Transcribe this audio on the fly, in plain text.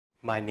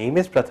My name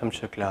is Pratham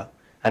Shukla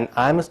and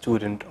I am a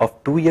student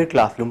of 2-year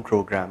classroom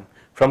program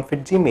from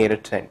FIITJEE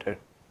Meerut Center.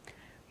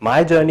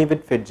 My journey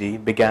with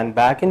FIITJEE began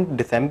back in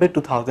December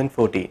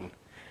 2014.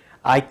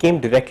 I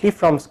came directly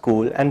from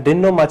school and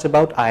didn't know much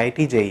about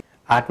IIT JEE.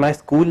 At my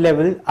school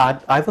level,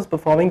 I was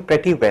performing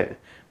pretty well,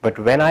 but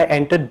when I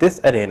entered this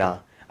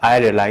arena, I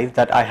realized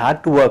that I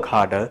had to work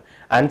harder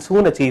and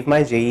soon achieve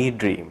my JEE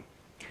dream.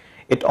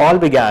 It all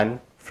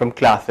began from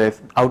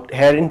classes out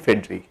here in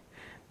FIITJEE.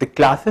 The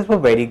classes were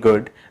very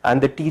good and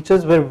the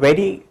teachers were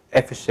very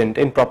efficient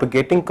in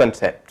propagating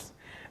concepts.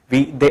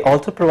 They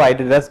also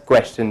provided us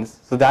questions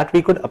so that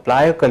we could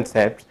apply our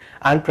concepts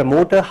and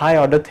promote a high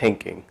order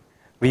thinking.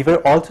 We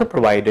were also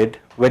provided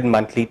with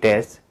monthly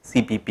tests,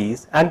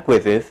 CPPs and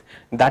quizzes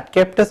that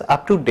kept us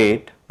up to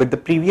date with the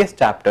previous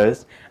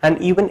chapters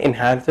and even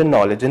enhanced our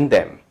knowledge in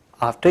them.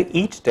 After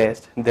each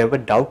test, there were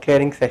doubt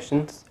clearing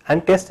sessions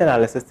and test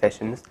analysis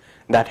sessions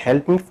that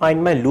helped me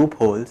find my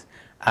loopholes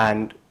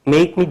and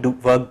make me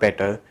work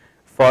better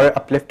for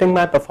uplifting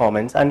my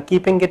performance and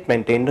keeping it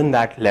maintained on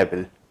that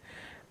level.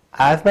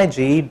 As my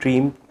JEE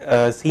dream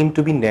seemed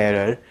to be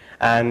nearer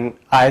and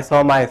I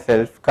saw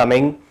myself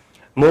coming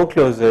more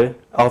closer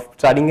of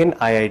studying in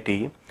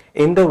IIT,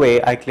 in the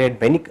way I cleared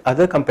many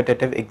other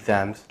competitive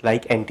exams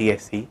like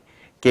NTSC,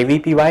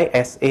 KVPY,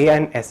 SA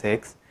and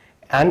SX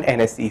and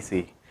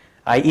NSEC.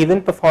 I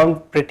even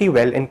performed pretty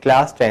well in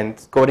class 10,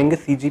 scoring a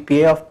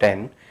CGPA of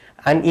 10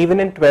 and even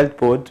in 12th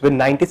boards with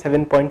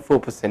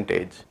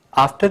 97.4%.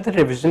 After the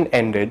revision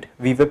ended,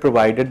 we were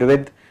provided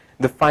with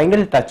the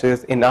final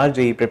touches in our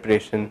JEE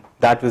preparation,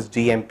 that was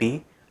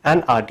GMP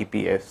and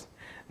RTPS.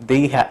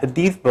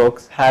 These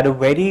books had a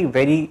very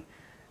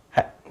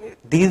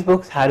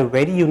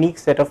unique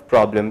set of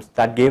problems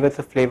that gave us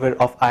a flavor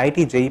of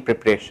IIT JEE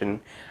preparation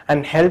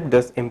and helped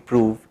us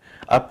improve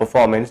our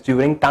performance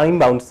during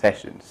time-bound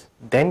sessions.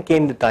 Then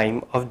came the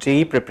time of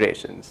JEE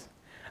preparations,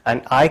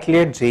 and I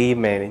cleared JEE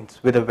mains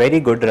with a very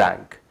good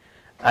rank.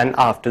 And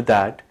after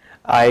that,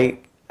 I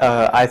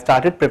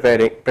started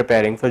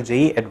preparing for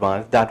JEE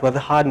Advanced. That was a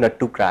hard nut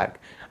to crack,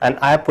 and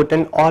I put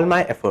in all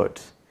my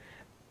efforts.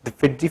 The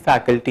FIITJEE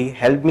faculty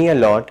helped me a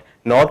lot,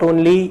 not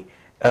only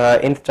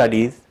in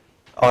studies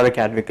or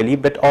academically,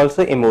 but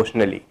also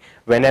emotionally.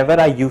 Whenever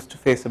I used to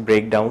face a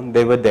breakdown,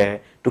 they were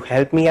there to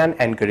help me and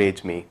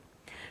encourage me.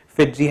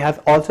 FIITJEE has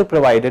also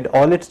provided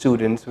all its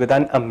students with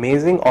an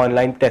amazing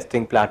online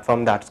testing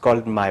platform that's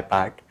called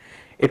MyPack.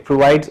 It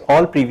provides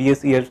all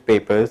previous year's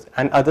papers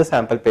and other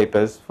sample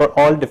papers for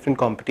all different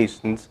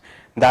competitions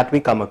that we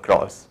come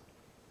across.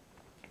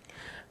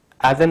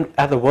 As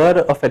a word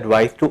of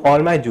advice to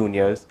all my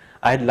juniors,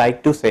 I'd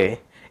like to say,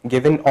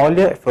 given all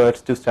your efforts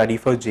to study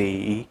for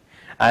JEE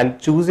and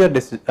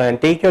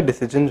take your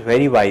decisions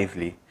very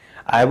wisely,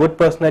 I would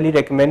personally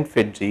recommend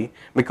FIITJEE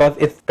because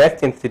it's the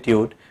best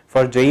institute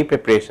for JEE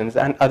preparations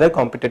and other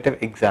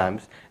competitive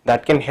exams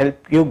that can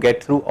help you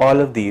get through all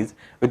of these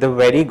with a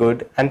very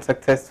good and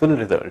successful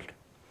result.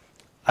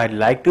 I'd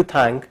like to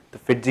thank the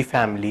FIITJEE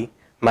family,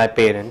 my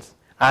parents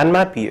and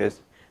my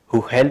peers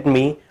who helped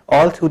me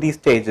all through these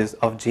stages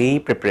of JEE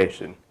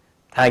preparation.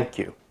 Thank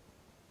you.